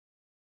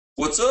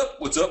What's up?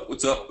 What's up?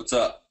 What's up? What's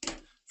up?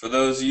 For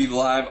those of you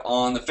live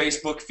on the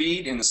Facebook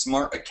feed in the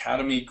Smart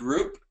Academy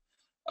group,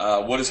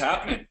 what is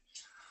happening?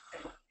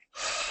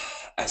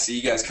 I see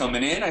you guys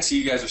coming in. I see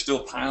you guys are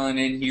still piling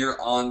in here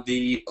on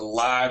the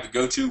live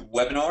go-to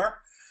webinar.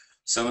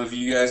 Some of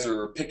you guys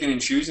are picking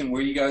and choosing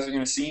where you guys are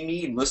going to see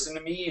me and listen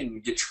to me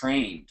and get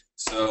trained.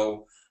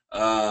 So,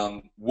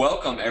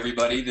 welcome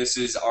everybody. This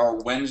is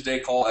our Wednesday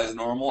call as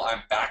normal.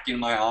 I'm back in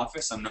my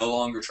office. I'm no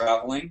longer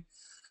traveling.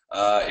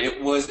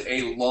 It was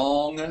a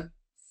long,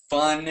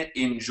 fun,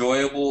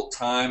 enjoyable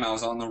time. I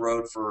was on the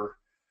road for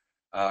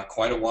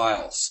quite a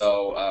while.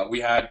 So we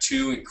had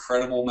two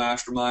incredible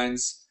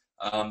masterminds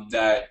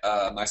that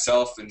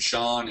myself and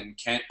Sean and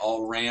Kent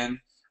all ran.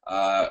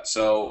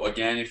 So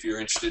again, if you're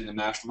interested in the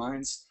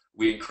masterminds,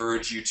 we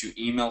encourage you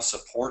to email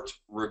support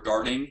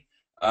regarding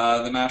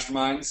the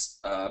masterminds,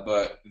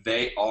 but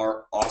they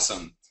are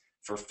awesome.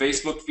 For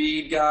Facebook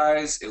feed,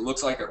 guys, it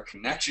looks like our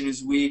connection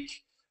is weak.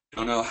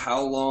 Don't know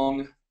how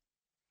long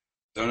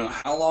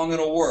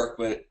it'll work,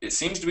 but it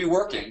seems to be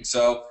working.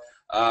 So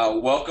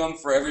welcome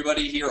for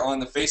everybody here on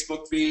the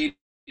Facebook feed.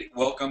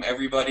 Welcome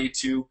everybody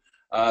to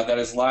that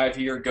is live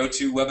here,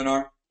 go-to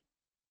webinar.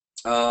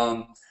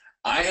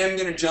 I am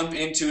going to jump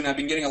into, and I've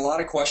been getting a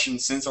lot of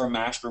questions since our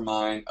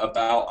mastermind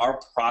about our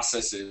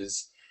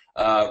processes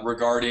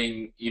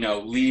regarding,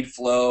 lead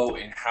flow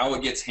and how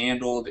it gets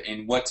handled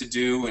and what to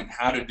do and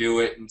how to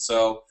do it. And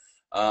so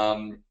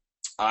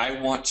I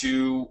want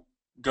to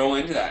go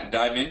into that and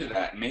dive into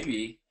that. And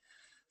maybe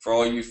for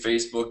all you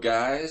Facebook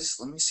guys,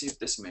 let me see if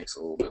this makes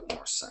a little bit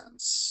more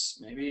sense.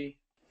 Maybe,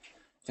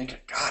 I think I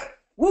got it.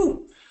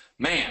 Woo!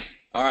 Man.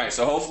 All right,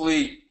 so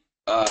hopefully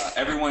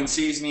everyone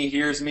sees me,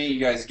 hears me. You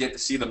guys get to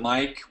see the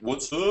mic.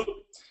 What's up?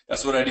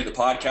 That's what I do the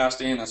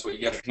podcast in. That's what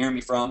you guys are hearing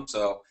me from.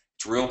 So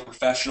it's real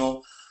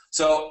professional.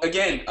 So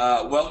again,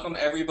 welcome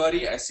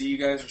everybody. I see you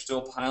guys are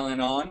still piling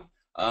on.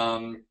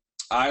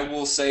 I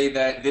will say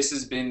that this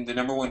has been the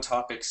 #1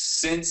 topic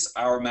since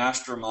our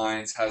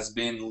masterminds has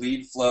been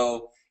lead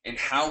flow and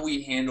how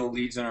we handle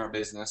leads in our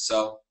business.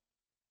 So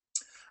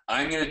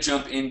I'm going to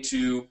jump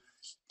into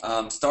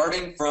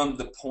starting from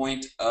the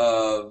point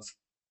of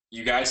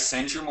you guys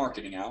sent your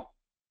marketing out,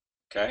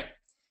 okay,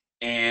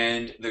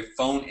 and the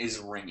phone is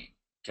ringing,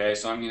 okay.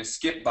 So I'm going to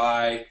skip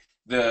by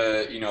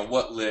the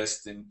what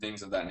list and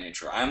things of that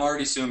nature. I'm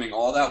already assuming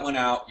all that went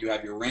out. You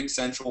have your Ring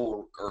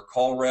Central or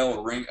Call Rail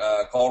or Ring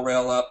Call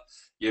Rail up.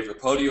 You have your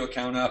Podio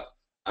account up.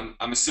 I'm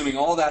assuming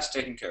all that's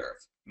taken care of.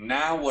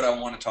 Now what I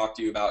want to talk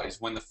to you about is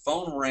when the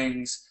phone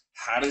rings,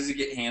 how does it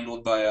get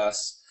handled by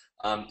us,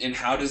 and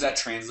how does that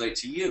translate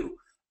to you?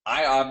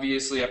 I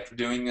obviously, after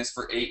doing this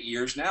for 8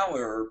 years now,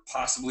 or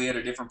possibly at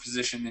a different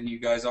position than you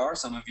guys are.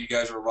 Some of you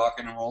guys are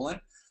rocking and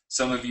rolling.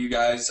 Some of you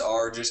guys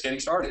are just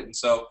getting started. And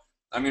so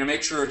I'm going to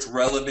make sure it's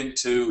relevant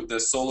to the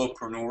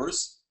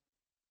solopreneurs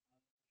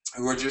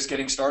who are just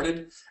getting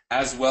started,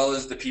 as well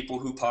as the people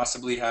who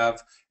possibly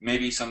have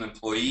maybe some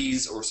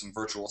employees or some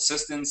virtual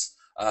assistants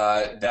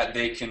that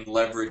they can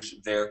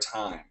leverage their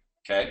time,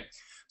 okay?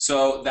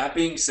 So that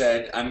being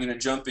said, I'm going to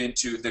jump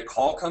into the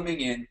call coming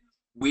in.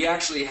 We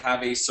actually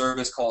have a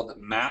service called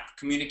MAP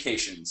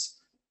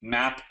Communications,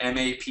 MAP,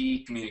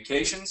 M-A-P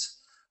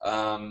Communications,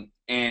 and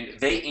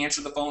they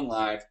answer the phone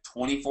live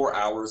 24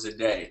 hours a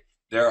day.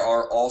 There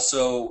are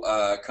also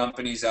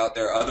companies out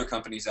there, other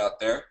companies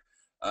out there.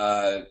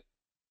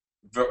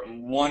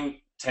 One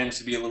tends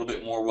to be a little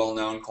bit more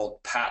well-known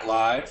called Pat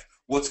Live.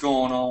 What's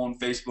going on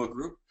Facebook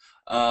group?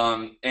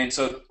 And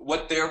so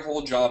what their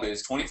whole job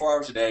is, 24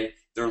 hours a day,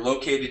 they're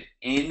located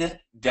in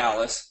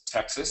Dallas,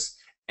 Texas,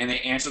 and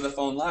they answer the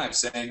phone live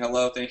saying,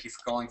 hello, thank you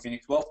for calling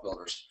Phoenix Wealth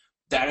Builders.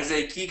 That is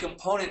a key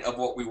component of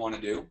what we want to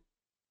do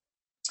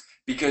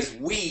because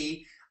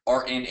we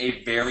are in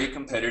a very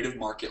competitive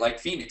market like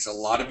Phoenix. A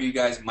lot of you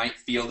guys might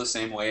feel the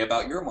same way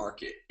about your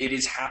market. It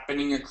is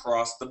happening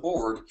across the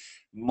board.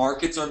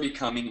 Markets are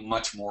becoming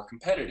much more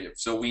competitive,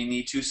 so we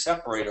need to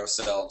separate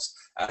ourselves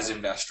as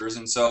investors.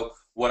 And so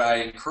what I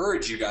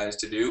encourage you guys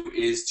to do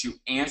is to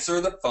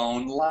answer the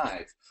phone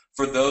live.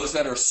 For those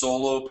that are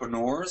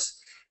solopreneurs,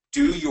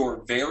 do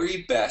your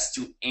very best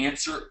to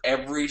answer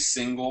every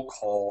single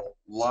call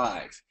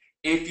live.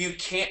 If you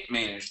can't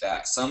manage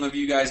that, some of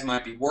you guys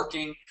might be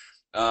working,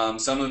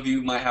 some of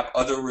you might have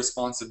other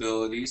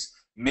responsibilities.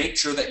 Make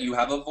sure that you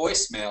have a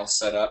voicemail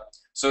set up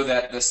so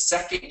that the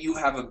second you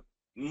have a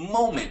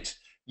moment,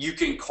 you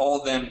can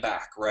call them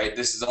back, right?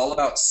 This is all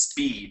about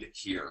speed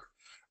here,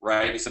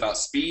 right? It's about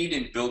speed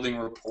and building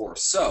rapport.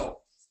 So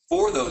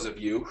for those of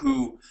you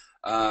who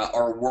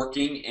are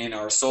working and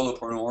are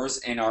solopreneurs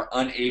and are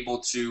unable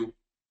to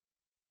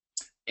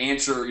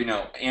answer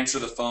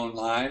the phone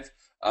live,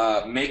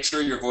 make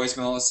sure your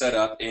voicemail is set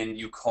up and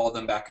you call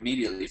them back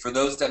immediately. For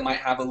those that might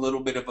have a little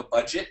bit of a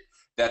budget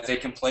that they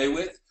can play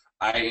with,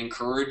 I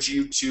encourage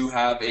you to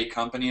have a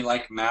company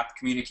like MAP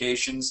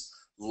Communications,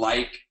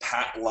 like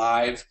Pat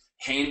Live,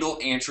 handle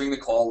answering the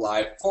call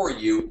live for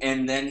you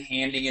and then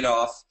handing it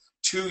off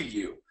to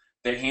you.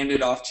 They hand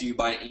it off to you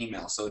by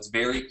email, so it's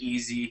very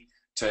easy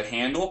to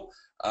handle.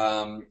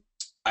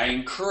 I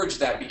encourage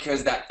that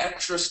because that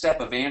extra step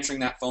of answering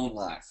that phone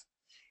live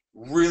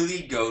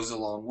really goes a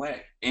long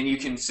way. And you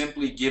can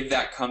simply give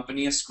that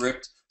company a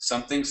script,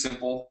 something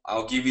simple.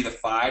 I'll give you the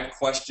 5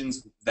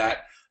 questions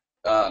that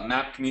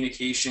MAP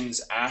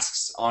Communications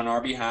asks on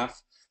our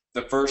behalf.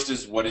 The first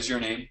is, what is your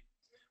name?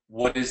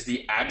 What is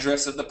the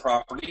address of the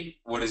property?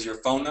 What is your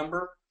phone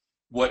number?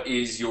 What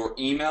is your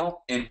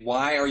email? And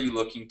why are you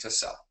looking to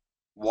sell?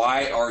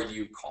 Why are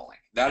you calling?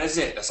 That is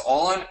it. That's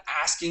all I'm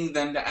asking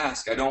them to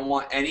ask. I don't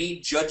want any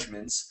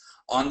judgments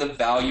on the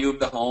value of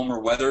the home or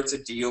whether it's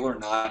a deal or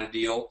not a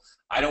deal.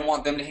 I don't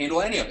want them to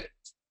handle any of it.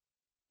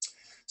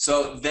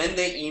 So then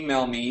they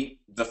email me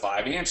the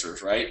 5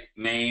 answers, right?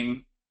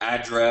 Name,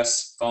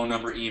 address, phone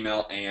number,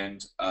 email,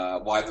 and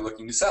why they're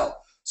looking to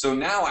sell. So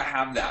now I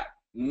have that.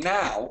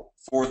 Now,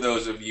 for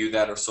those of you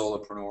that are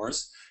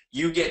solopreneurs,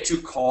 you get to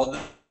call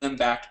them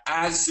back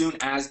as soon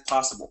as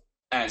possible,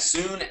 as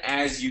soon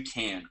as you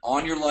can,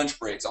 on your lunch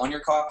breaks, on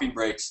your coffee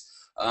breaks,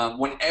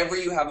 whenever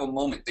you have a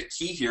moment. The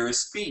key here is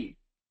speed,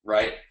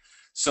 right?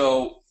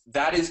 So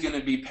that is going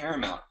to be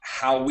paramount.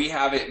 How we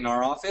have it in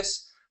our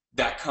office,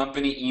 that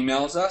company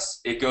emails us.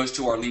 It goes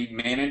to our lead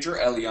manager,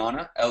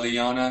 Eliana.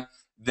 Eliana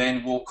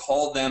then will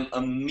call them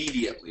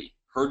immediately.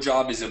 Her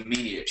job is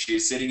immediate. She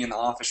is sitting in the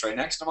office right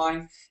next to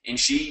mine, and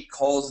she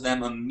calls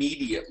them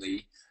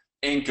immediately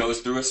and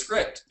goes through a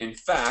script. In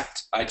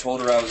fact, I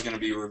told her I was going to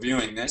be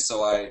reviewing this,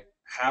 so I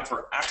have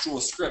her actual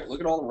script.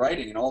 Look at all the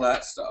writing and all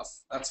that stuff.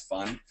 That's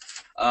fun,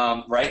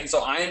 right? And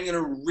so I am going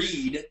to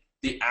read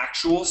the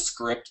actual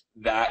script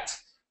that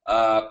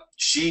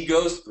she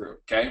goes through,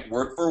 okay,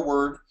 word for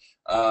word.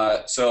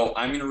 So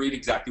I'm going to read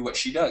exactly what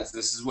she does.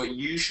 This is what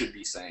you should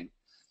be saying.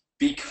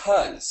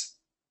 Because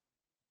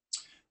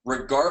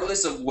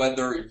regardless of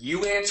whether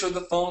you answer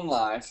the phone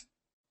live,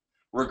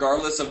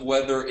 regardless of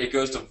whether it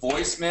goes to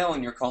voicemail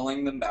and you're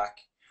calling them back,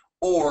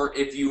 or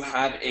if you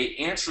have a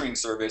answering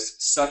service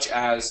such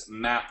as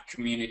MAP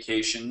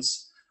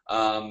Communications,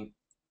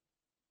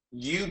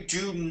 you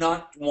do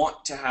not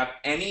want to have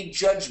any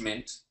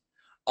judgment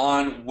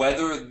on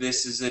whether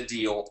this is a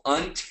deal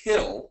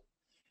until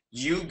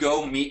you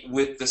go meet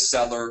with the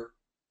seller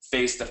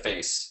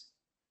face-to-face.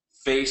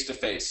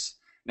 Face-to-face.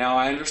 Now,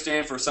 I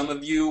understand for some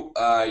of you,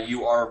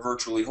 you are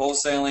virtually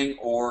wholesaling,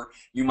 or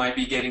you might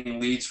be getting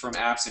leads from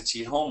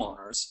absentee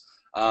homeowners,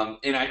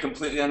 and I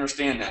completely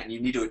understand that, and you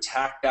need to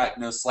attack that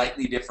in a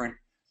slightly different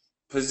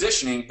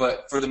positioning,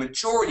 but for the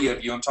majority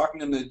of you, I'm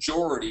talking to the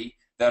majority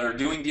that are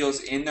doing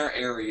deals in their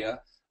area,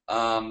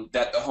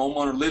 that the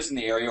homeowner lives in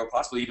the area or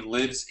possibly even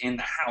lives in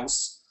the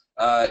house,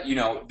 you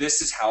know,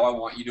 this is how I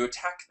want you to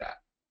attack that.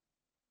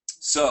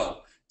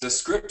 So the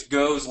script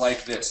goes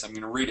like this. I'm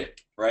going to read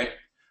it, right?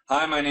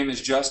 Hi, my name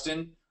is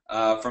Justin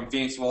from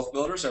Phoenix Wealth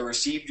Builders. I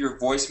received your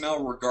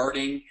voicemail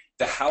regarding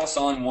the house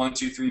on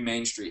 123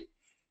 Main Street.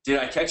 Did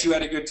I catch you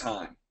at a good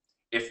time?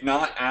 If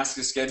not, ask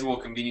to schedule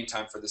a convenient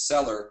time for the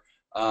seller.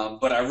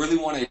 But I really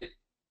want to,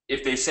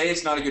 if they say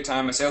it's not a good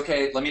time, I say,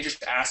 okay, let me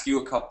just ask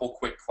you a couple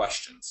quick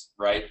questions,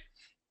 right?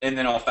 And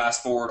then I'll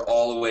fast forward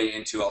all the way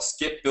into, I'll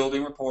skip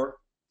building report.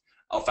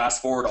 I'll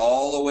fast forward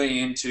all the way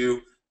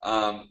into,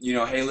 you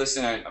know, hey,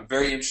 listen, I'm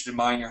very interested in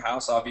buying your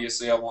house.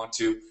 Obviously, I want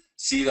to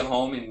see the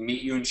home and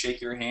meet you and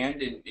shake your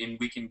hand, and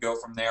we can go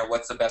from there.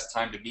 What's the best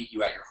time to meet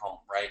you at your home,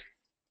 right?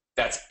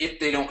 That's if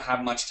they don't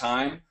have much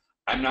time.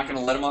 I'm not going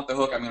to let them off the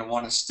hook. I'm going to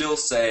want to still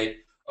say,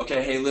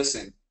 okay, hey,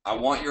 listen, I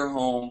want your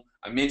home.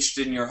 I'm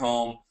interested in your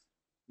home.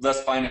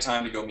 Let's find a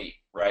time to go meet,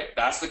 right?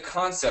 That's the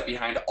concept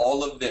behind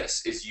all of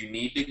this, is you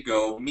need to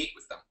go meet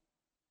with them.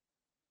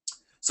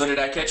 So did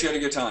I catch you at a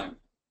good time?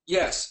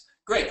 Yes.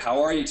 Great.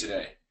 How are you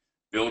today?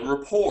 Build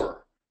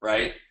rapport,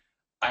 right?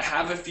 I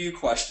have a few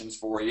questions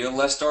for you.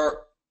 Let's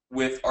start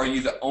with, are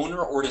you the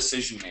owner or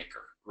decision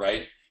maker,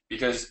 right?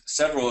 Because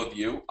several of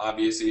you,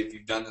 obviously, if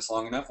you've done this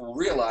long enough, will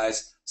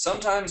realize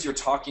sometimes you're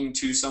talking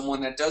to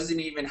someone that doesn't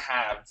even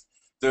have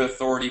the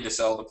authority to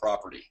sell the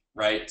property,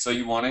 right? So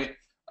you want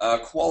to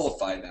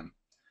qualify them.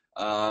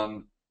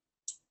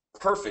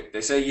 Perfect.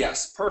 They say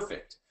yes.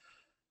 Perfect.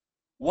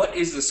 What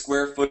is the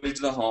square footage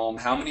of the home?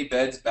 How many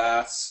beds,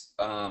 baths,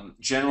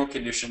 general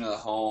condition of the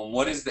home?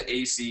 What is the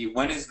AC?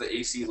 When is the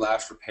AC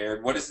last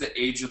repaired? What is the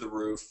age of the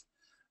roof?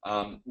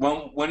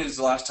 When is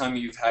the last time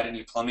you've had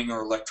any plumbing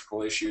or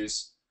electrical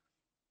issues?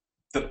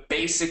 The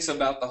basics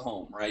about the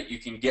home, right? You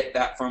can get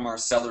that from our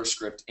seller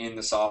script in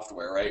the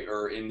software, right?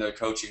 Or in the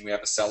coaching, we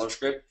have a seller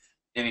script,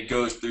 and it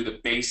goes through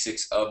the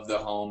basics of the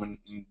home and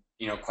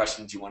you know,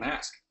 questions you want to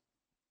ask.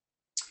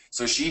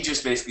 So she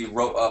just basically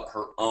wrote up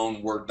her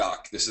own Word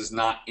doc. This is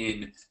not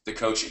in the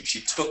coaching. She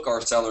took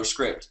our seller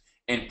script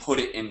and put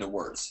it into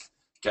words,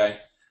 okay?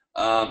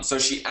 So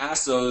she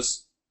asked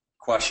those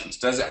questions.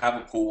 Does it have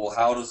a pool?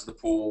 How does the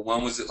pool?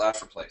 When was it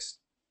last replaced?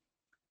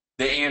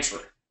 They answer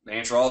it. They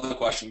answer all the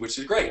questions, which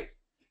is great.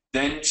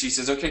 Then she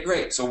says, okay,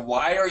 great. So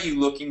why are you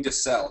looking to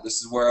sell?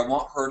 This is where I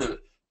want her to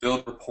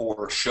build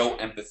rapport, show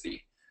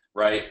empathy,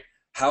 right?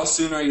 How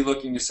soon are you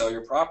looking to sell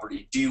your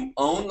property? Do you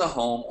own the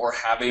home or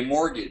have a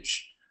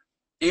mortgage?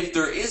 If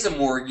there is a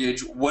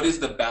mortgage, what is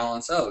the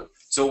balance owed?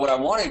 So what I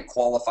want to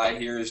qualify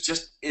here is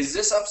just, is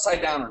this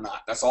upside down or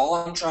not? That's all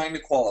I'm trying to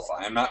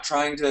qualify. I'm not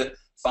trying to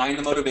find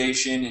the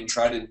motivation and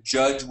try to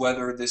judge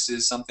whether this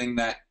is something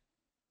that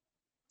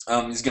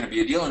is going to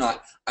be a deal or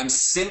not. I'm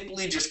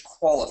simply just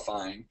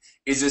qualifying,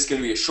 is this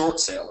going to be a short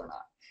sale or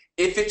not?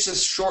 If it's a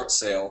short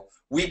sale,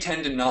 we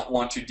tend to not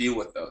want to deal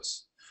with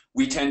those.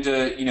 We tend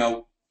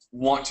to,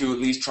 want to at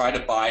least try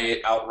to buy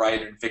it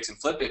outright and fix and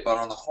flip it. But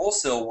on the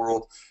wholesale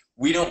world,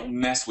 we don't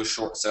mess with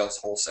short sales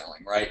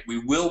wholesaling, right? We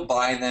will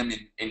buy them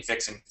and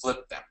fix and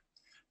flip them.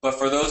 But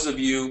for those of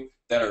you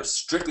that are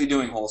strictly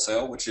doing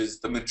wholesale, which is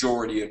the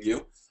majority of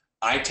you,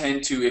 I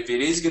tend to, if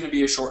it is going to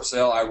be a short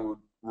sale, I would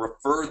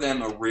refer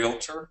them a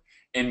realtor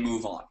and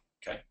move on,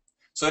 okay?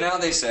 So now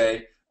they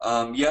say,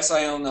 yes,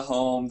 I own the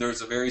home.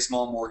 There's a very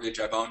small mortgage.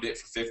 I've owned it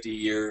for 50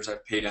 years.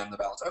 I've paid down the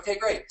balance. Okay,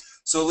 great.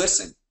 So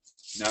listen,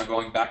 now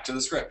going back to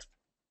the script.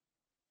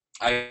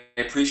 I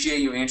appreciate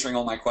you answering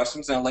all my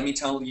questions. Now let me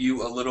tell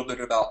you a little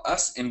bit about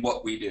us and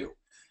what we do.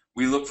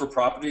 We look for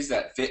properties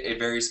that fit a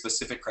very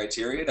specific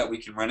criteria that we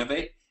can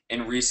renovate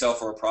and resell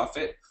for a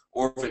profit,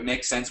 or if it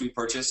makes sense, we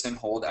purchase and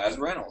hold as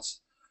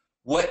rentals.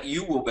 What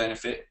you will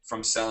benefit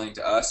from selling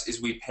to us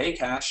is we pay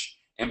cash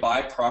and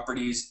buy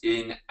properties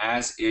in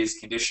as-is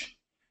condition.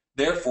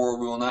 Therefore,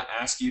 we will not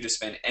ask you to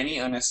spend any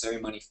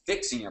unnecessary money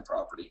fixing your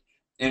property.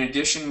 In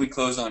addition, we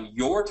close on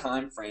your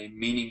time frame,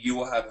 meaning you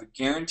will have a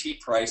guaranteed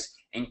price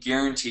and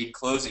guaranteed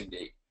closing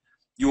date.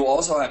 You will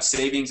also have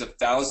savings of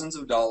thousands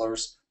of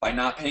dollars by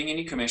not paying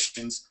any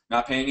commissions,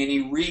 not paying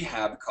any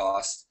rehab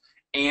costs,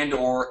 and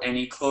or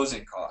any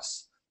closing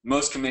costs.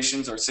 Most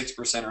commissions are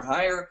 6% or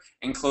higher,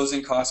 and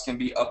closing costs can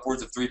be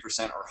upwards of 3%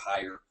 or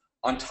higher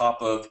on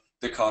top of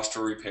the cost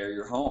to repair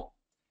your home.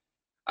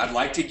 I'd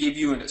like to give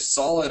you a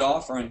solid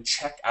offer and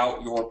check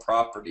out your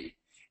property.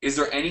 Is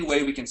there any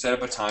way we can set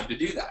up a time to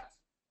do that?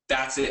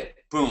 That's it.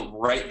 Boom,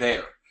 right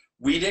there.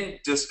 We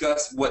didn't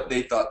discuss what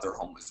they thought their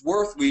home was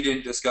worth. We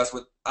didn't discuss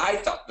what I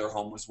thought their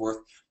home was worth.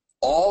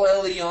 All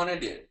Eliana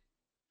did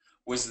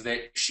was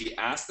that she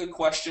asked the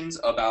questions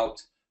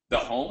about the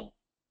home,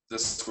 the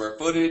square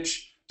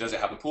footage, does it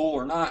have a pool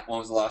or not, when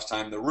was the last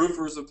time the roof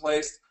was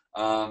replaced,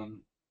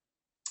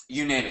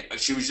 you name it.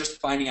 She was just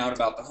finding out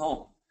about the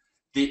home.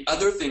 The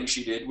other thing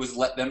she did was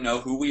let them know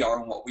who we are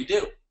and what we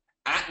do.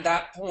 At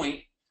that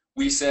point,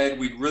 we said,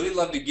 we'd really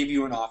love to give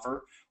you an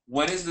offer.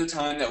 When is the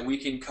time that we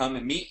can come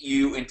and meet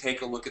you and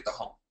take a look at the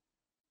home?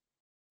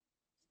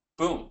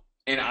 Boom.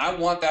 And I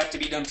want that to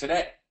be done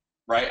today,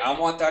 right? I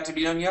want that to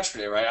be done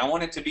yesterday, right? I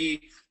want it to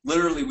be,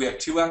 literally, we have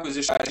 2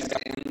 acquisitions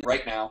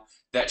right now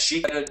that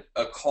she got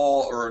a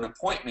call or an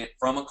appointment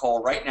from a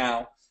call right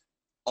now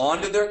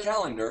onto their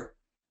calendar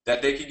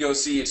that they could go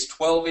see. It's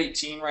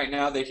 12:18 right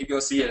now. They could go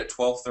see it at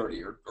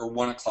 12:30 or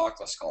 1 o'clock,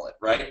 let's call it,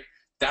 right?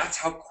 That's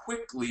how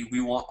quickly we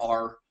want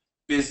our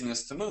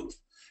business to move.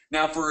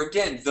 Now, for,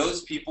 again,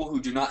 those people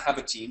who do not have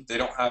a team, they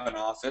don't have an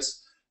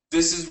office,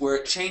 this is where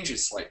it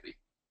changes slightly.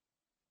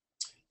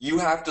 You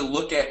have to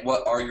look at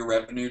what are your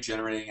revenue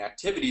generating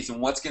activities and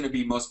what's going to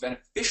be most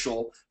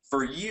beneficial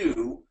for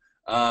you.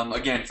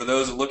 Again, for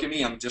those that look at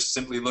me, I'm just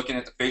simply looking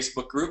at the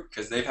Facebook group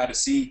because they've had to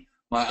see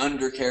my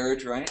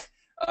undercarriage, right?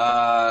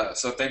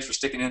 So thanks for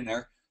sticking in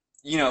there.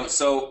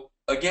 So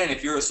again,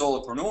 if you're a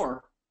solopreneur,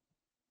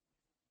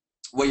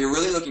 what you're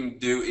really looking to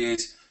do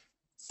is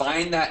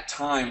find that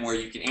time where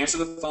you can answer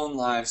the phone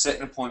live, set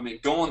an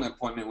appointment, go on the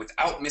appointment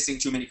without missing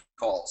too many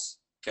calls,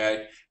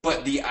 okay?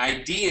 But the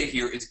idea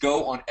here is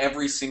go on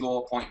every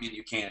single appointment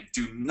you can.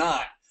 Do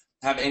not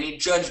have any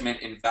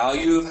judgment in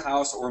value of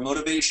house or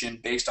motivation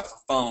based off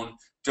a phone.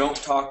 Don't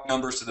talk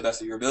numbers to the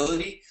best of your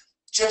ability.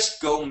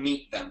 Just go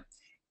meet them.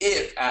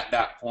 If at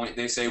that point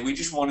they say, we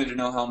just wanted to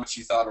know how much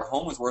you thought our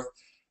home was worth,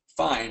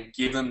 fine,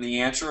 give them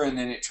the answer, and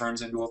then it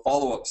turns into a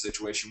follow-up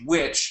situation,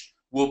 which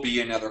will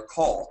be another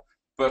call.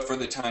 But for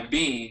the time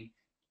being,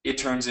 it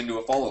turns into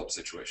a follow-up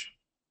situation.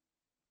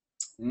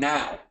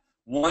 Now,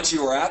 once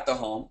you are at the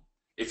home,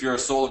 if you're a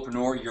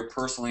solopreneur, you're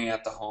personally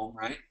at the home,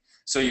 right?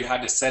 So you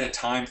had to set a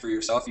time for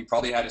yourself. You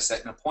probably had to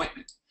set an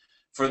appointment.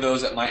 For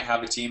those that might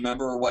have a team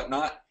member or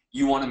whatnot,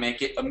 you want to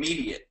make it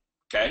immediate,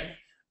 okay?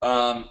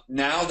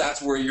 Now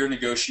that's where your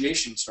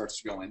negotiation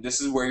starts going. This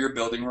is where you're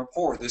building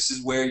rapport. This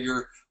is where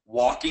you're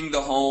walking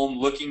the home,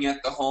 looking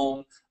at the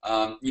home,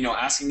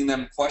 asking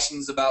them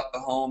questions about the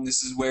home.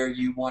 This is where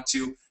you want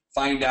to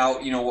find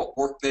out, what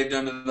work they've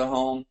done to the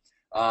home,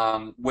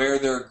 where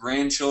their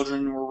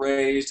grandchildren were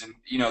raised, and,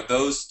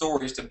 those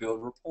stories to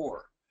build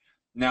rapport.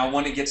 Now,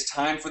 when it gets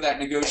time for that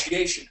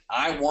negotiation,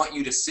 I want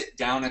you to sit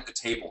down at the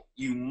table.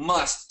 You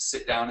must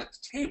sit down at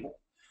the table.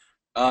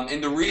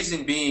 And the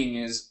reason being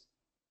is,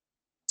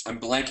 I'm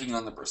blanking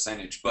on the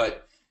percentage,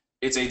 but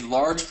it's a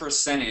large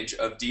percentage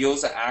of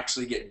deals that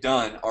actually get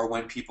done are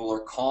when people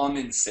are calm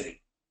and sitting,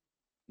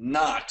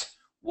 not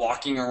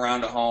walking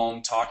around a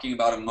home, talking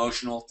about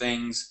emotional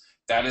things.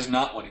 That is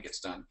not when it gets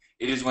done.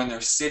 It is when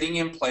they're sitting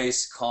in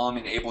place, calm,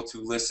 and able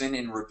to listen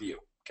and review,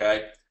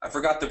 okay? I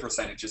forgot the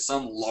percentage. It's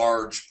some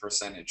large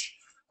percentage.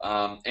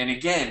 And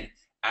again,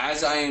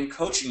 as I am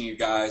coaching you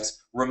guys,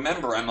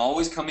 remember, I'm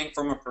always coming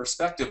from a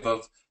perspective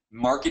of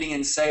Marketing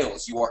and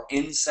sales, you are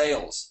in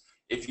sales.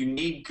 If you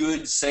need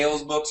good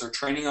sales books or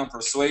training on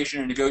persuasion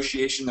and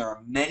negotiation, there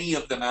are many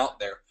of them out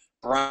there.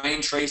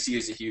 Brian Tracy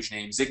is a huge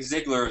name. Zig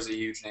Ziglar is a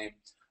huge name.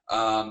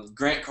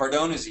 Grant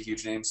Cardone is a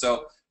huge name.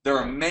 So there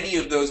are many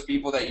of those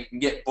people that you can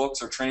get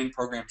books or training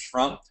programs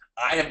from.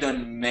 I have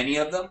done many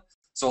of them.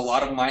 So a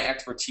lot of my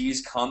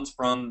expertise comes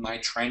from my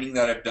training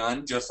that I've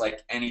done, just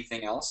like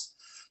anything else.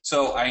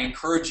 So I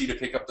encourage you to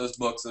pick up those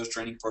books, those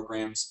training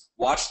programs,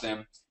 watch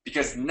them,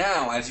 because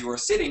now as you are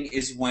sitting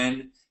is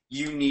when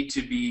you need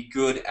to be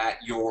good at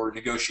your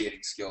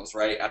negotiating skills,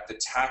 right? At the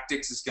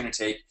tactics it's going to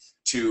take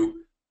to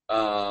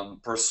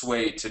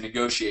persuade, to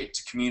negotiate,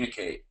 to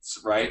communicate,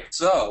 right?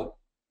 So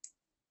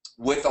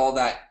with all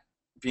that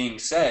being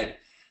said,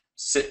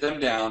 sit them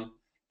down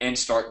and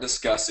start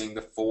discussing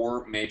the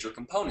 4 major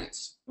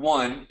components.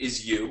 1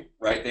 is you,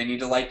 right? They need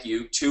to like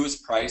you. 2 is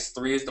price.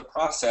 3 is the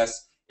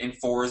process. And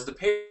 4 is the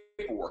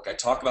paperwork. I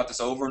talk about this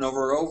over and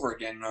over and over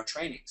again in our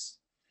trainings.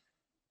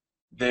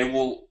 They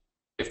will,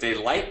 if they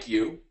like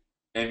you,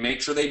 and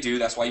make sure they do,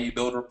 that's why you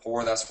build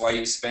rapport, that's why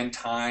you spend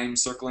time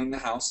circling the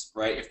house,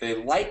 right? If they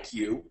like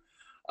you,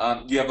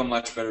 you have a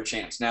much better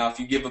chance. Now, if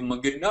you give them a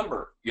good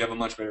number, you have a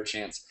much better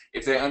chance.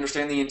 If they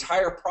understand the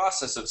entire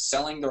process of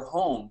selling their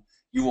home,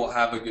 you will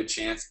have a good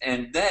chance.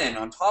 And then,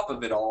 on top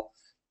of it all,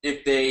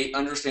 if they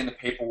understand the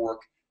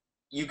paperwork,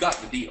 you got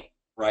the deal,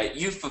 right?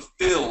 You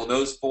fulfill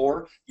those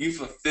 4, you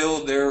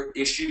fulfill their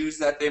issues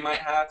that they might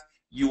have,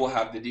 you will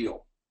have the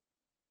deal.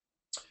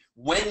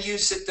 When you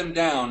sit them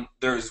down,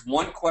 there's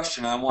one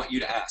question I want you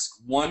to ask.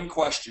 One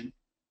question.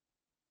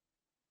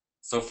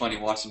 So funny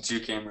watching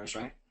 2 cameras,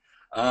 right?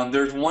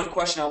 There's one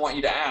question I want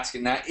you to ask,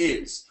 and that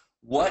is,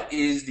 what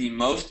is the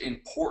most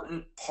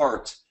important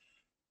part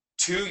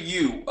to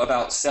you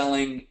about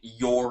selling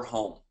your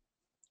home?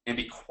 And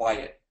be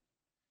quiet.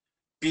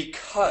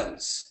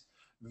 Because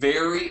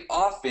very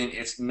often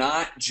it's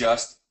not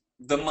just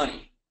the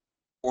money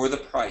or the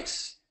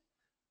price.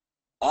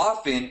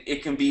 Often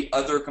it can be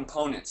other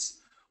components.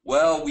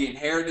 Well, we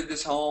inherited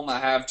this home. I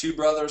have 2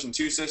 brothers and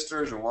 2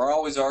 sisters, and we're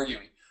always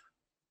arguing.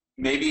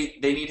 Maybe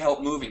they need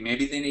help moving.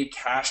 Maybe they need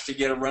cash to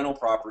get a rental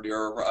property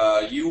or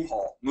a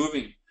U-Haul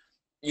moving.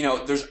 You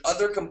know, there's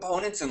other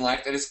components in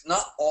life that it's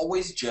not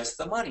always just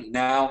the money.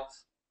 Now,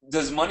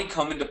 does money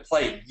come into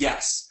play?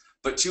 Yes.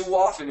 But too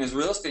often as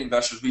real estate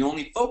investors, we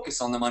only focus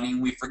on the money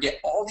and we forget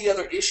all the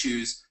other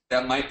issues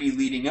that might be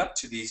leading up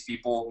to these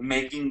people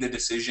making the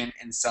decision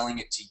and selling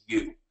it to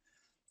you.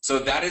 So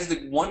that is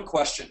the one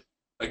question.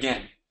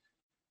 Again,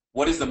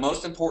 what is the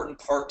most important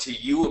part to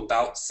you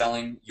about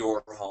selling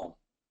your home?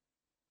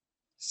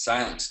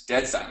 Silence,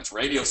 dead silence,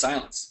 radio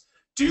silence.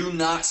 Do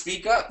not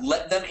speak up.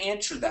 Let them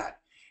answer that.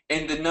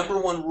 And the number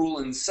 1 rule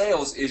in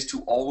sales is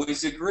to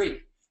always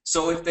agree.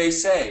 So if they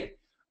say,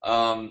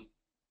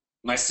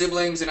 my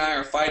siblings and I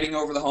are fighting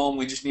over the home,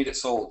 we just need it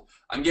sold.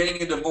 I'm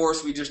getting a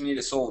divorce, we just need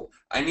it sold.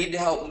 I need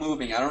help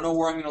moving, I don't know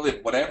where I'm going to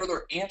live. Whatever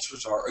their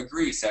answers are,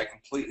 agree. Say, I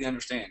completely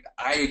understand.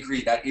 I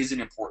agree, that is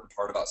an important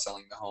part about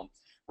selling the home,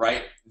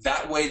 right?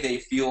 That way they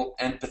feel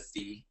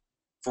empathy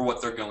for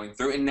what they're going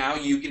through, and now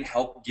you can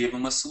help give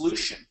them a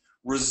solution,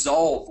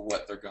 resolve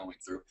what they're going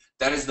through.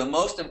 That is the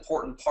most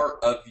important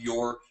part of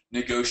your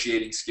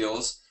negotiating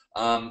skills,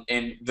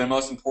 and the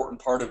most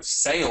important part of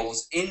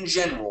sales in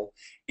general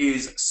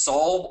is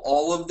solve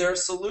all of their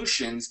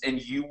solutions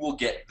and you will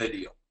get the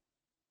deal.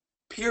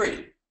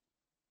 Period.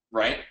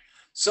 Right?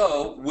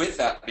 So with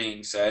that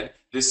being said,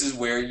 this is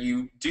where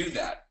you do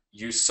that.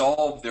 You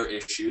solve their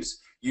issues.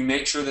 You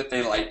make sure that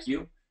they like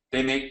you.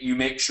 You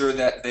make sure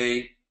that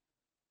they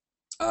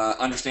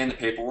understand the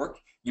paperwork.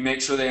 You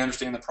make sure they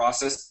understand the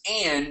process,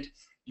 and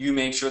you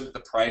make sure that the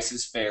price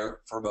is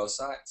fair for both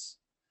sides.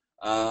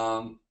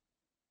 Ava,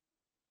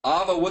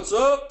 what's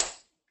up?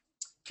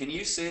 Can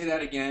you say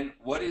that again?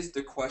 What is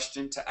the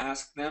question to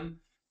ask them?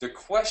 The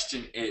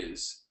question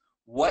is,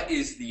 what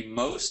is the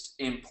most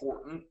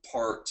important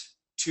part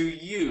to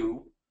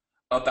you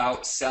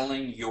about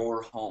selling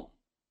your home?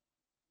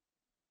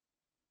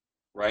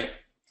 Right?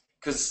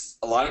 Because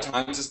a lot of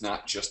times it's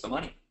not just the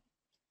money.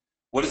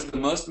 What is the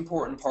most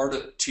important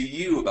part to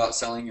you about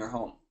selling your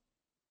home?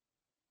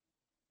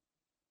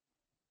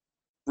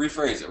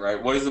 Rephrase it,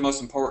 right? What is the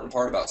most important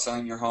part about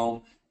selling your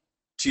home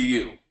to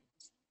you?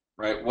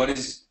 Right? What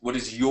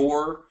is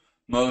your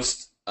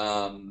most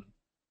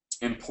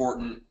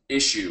important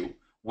issue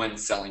when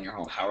selling your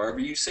home? However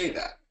you say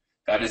that.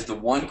 That is the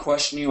one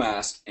question you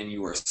ask, and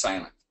you are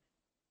silent.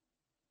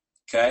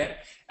 Okay?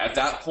 At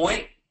that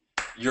point,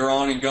 you're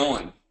on and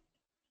going.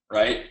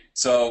 Right?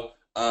 So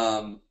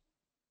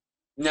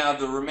now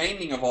the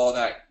remaining of all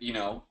that,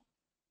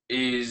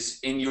 is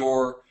in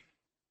your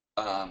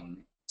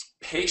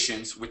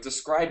patience with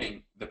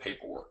describing the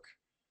paperwork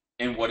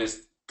and what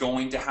is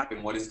going to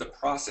happen. What is the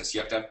process? You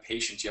have to have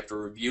patience. You have to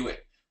review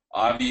it.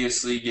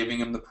 Obviously, giving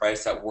them the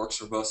price that works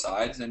for both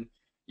sides, and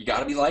you got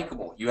to be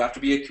likable. You have to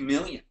be a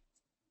chameleon,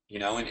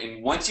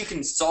 and once you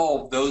can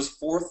solve those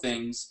 4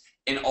 things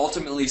and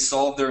ultimately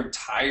solve their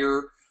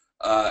entire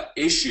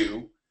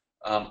issue,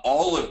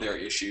 all of their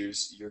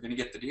issues, you're going to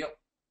get the deal.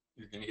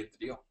 You're going to get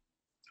the deal.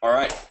 All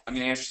right, I'm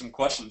going to answer some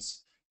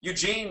questions.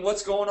 Eugene,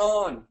 what's going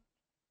on?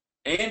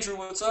 Andrew,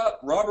 what's up?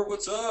 Robert,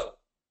 what's up?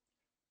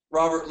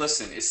 Robert,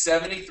 listen, it's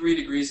 73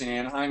 degrees in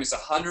Anaheim. It's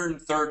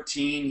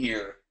 113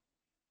 here.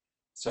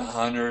 It's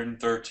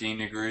 113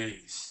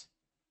 degrees.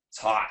 It's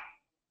hot.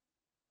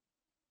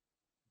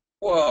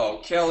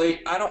 Whoa,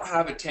 Kelly, I don't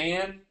have a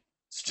tan.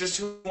 It's just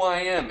who I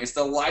am. It's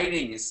the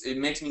lighting. It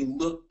makes me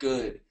look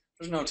good.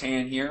 There's no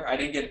tan here. I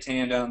didn't get a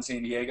tan down in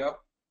San Diego.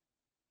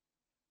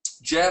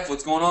 Jeff,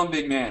 what's going on,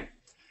 big man?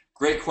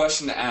 Great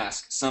question to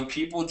ask. Some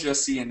people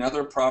just see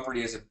another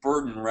property as a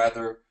burden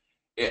rather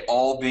it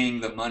all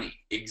being the money.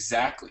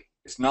 Exactly.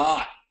 It's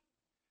not.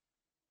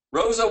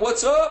 Rosa,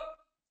 what's up?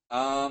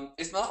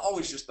 It's not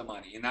always just the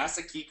money, and that's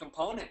a key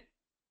component,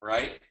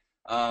 right?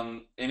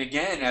 And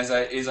again, as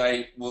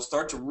I will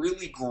start to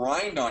really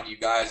grind on you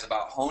guys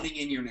about honing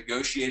in your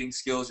negotiating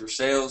skills, your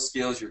sales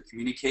skills, your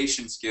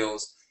communication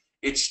skills,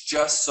 it's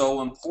just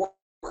so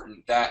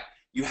important that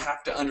you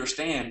have to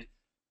understand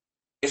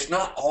it's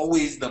not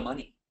always the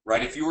money,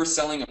 right? If you are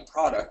selling a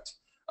product,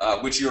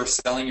 which you're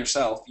selling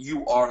yourself,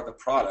 you are the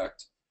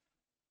product.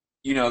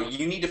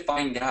 You need to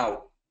find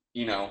out,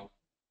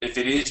 if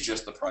it is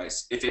just the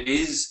price, if it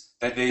is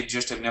that they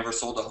just have never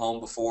sold a home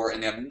before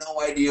and they have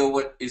no idea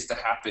what is to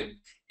happen,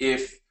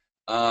 if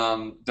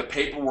the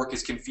paperwork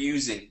is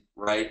confusing,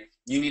 right?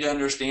 You need to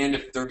understand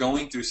if they're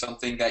going through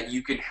something that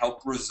you can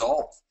help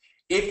resolve.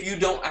 If you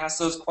don't ask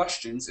those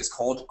questions, it's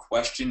called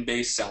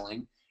question-based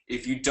selling.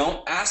 If you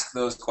don't ask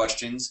those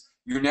questions,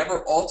 you're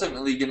never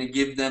ultimately going to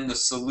give them the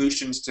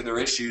solutions to their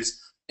issues.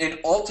 And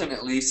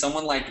ultimately,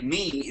 someone like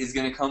me is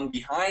going to come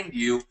behind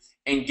you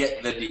and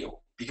get the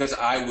deal, because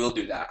I will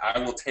do that. I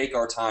will take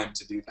our time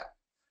to do that.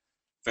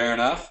 Fair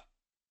enough?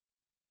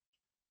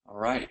 All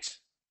right.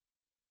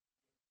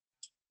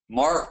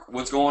 Mark,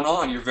 what's going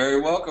on? You're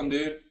very welcome,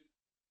 dude.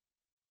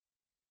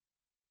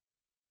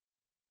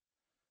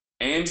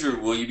 Andrew,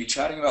 will you be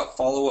chatting about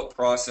follow-up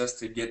process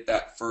to get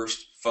that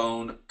first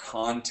phone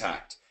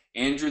contact?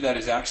 Andrew, that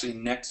is actually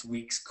next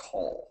week's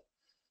call.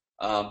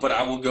 But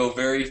I will go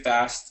very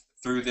fast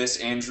through this.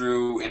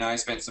 Andrew and I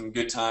spent some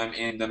good time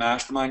in the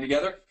mastermind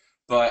together.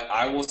 But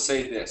I will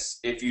say this,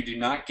 if you do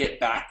not get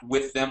back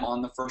with them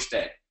on the first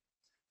day,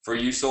 for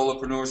you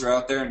solopreneurs are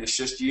out there and it's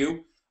just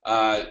you,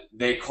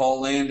 they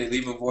call in, they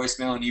leave a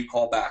voicemail, and you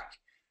call back.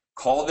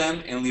 Call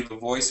them and leave a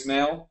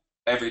voicemail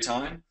every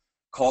time.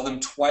 Call them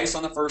twice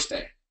on the first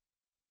day.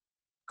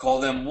 Call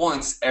them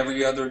once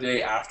every other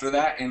day after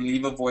that and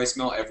leave a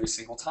voicemail every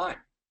single time.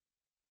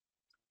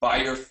 By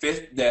your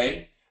 5th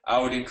day,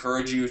 I would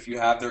encourage you, if you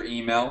have their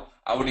email,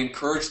 I would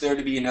encourage there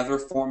to be another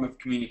form of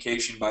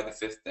communication by the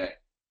 5th day.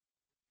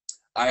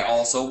 I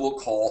also will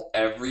call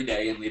every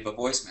day and leave a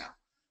voicemail,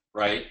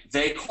 right?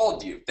 They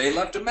called you. They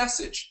left a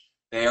message.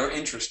 They are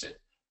interested.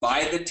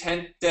 By the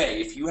 10th day,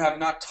 if you have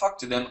not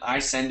talked to them, I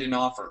send an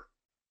offer.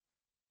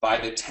 By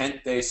the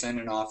 10th day, send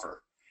an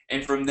offer.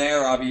 And from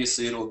there,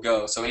 obviously, it'll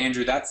go. So,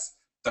 Andrew, that's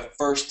the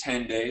first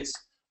 10 days.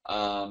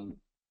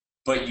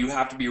 But you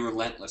have to be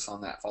relentless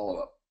on that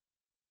follow-up.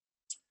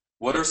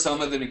 What are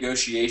some of the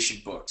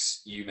negotiation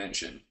books you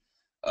mentioned?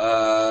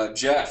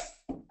 Jeff,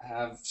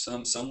 have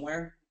some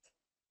somewhere?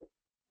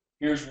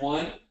 Here's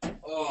one.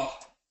 Oh.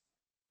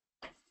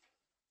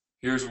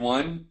 Here's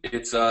one.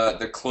 It's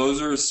The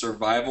Closer's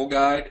Survival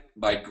Guide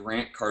by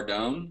Grant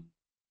Cardone.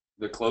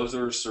 The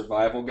Closer's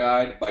Survival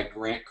Guide by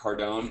Grant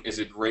Cardone is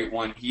a great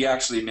one. He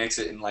actually makes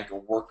it in like a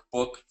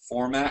workbook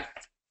format.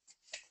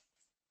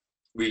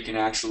 We can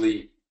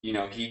actually,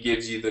 he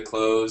gives you the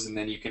close, and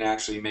then you can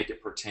actually make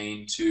it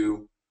pertain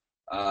to,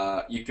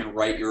 you can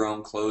write your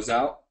own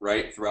closeout,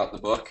 right, throughout the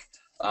book.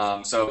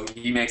 So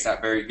he makes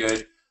that very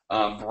good.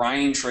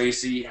 Brian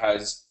Tracy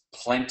has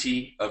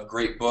plenty of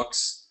great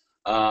books.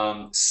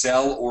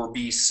 Sell or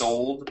Be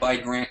Sold by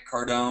Grant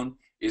Cardone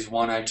is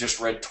one I just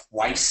read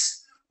twice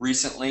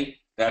recently.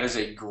 That is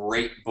a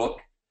great book.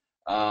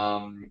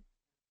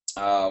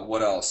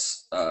 What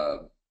else?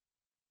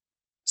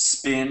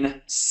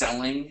 Spin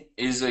Selling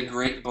is a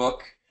great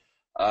book.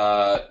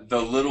 The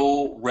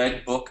Little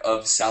Red Book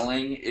of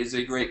Selling is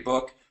a great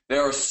book.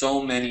 There are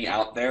so many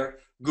out there.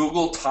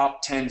 Google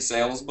top 10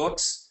 sales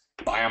books.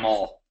 Buy them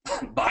all.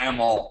 Buy them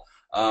all.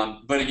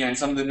 But again,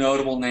 some of the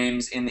notable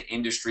names in the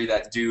industry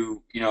that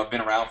have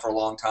been around for a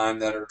long time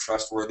that are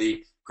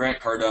trustworthy. Grant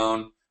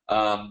Cardone,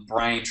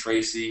 Brian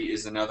Tracy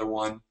is another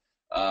one.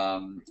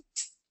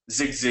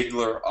 Zig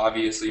Ziglar,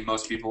 obviously,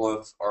 most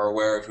people are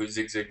aware of who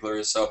Zig Ziglar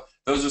is. So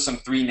those are some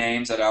 3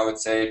 names that I would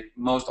say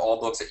most all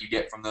books that you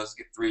get from those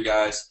 3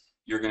 guys,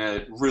 you're going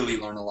to really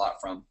learn a lot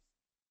from.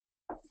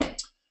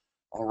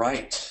 All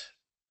right.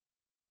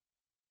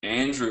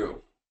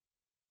 Andrew.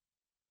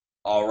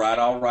 All right.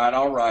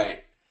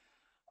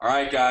 All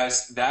right,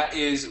 guys, that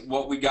is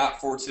what we got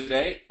for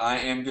today. I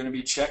am going to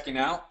be checking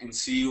out and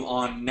see you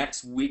on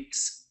next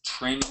week's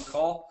training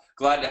call.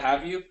 Glad to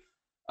have you.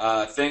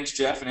 Thanks,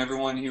 Jeff, and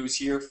everyone who was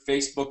here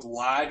Facebook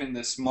Live in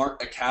the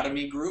Smart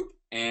Academy group.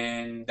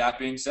 And that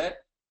being said,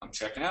 I'm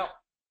checking out.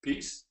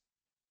 Peace.